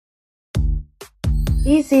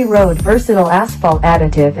EZRoad Versatile Asphalt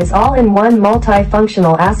Additive is all-in-one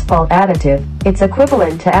multi-functional asphalt additive. It's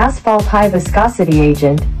equivalent to asphalt high-viscosity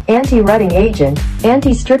agent, anti-rutting agent,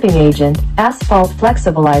 anti-stripping agent, asphalt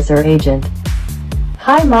flexibilizer agent,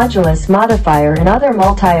 high-modulus modifier and other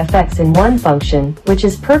multi-effects in one function, which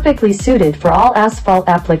is perfectly suited for all asphalt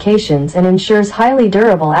applications and ensures highly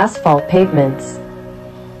durable asphalt pavements.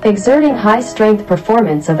 Exerting high-strength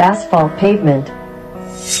performance of asphalt pavement.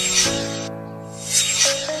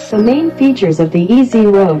 The main features of the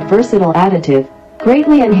EZRoad Versatile Additive: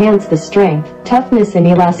 greatly enhance the strength, toughness and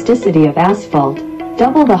elasticity of asphalt,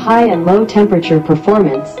 double the high and low temperature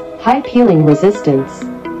performance, high peeling resistance,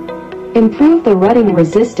 improve the rutting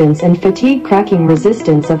resistance and fatigue cracking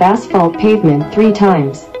resistance of asphalt pavement 3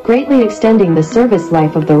 times, greatly extending the service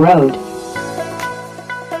life of the road.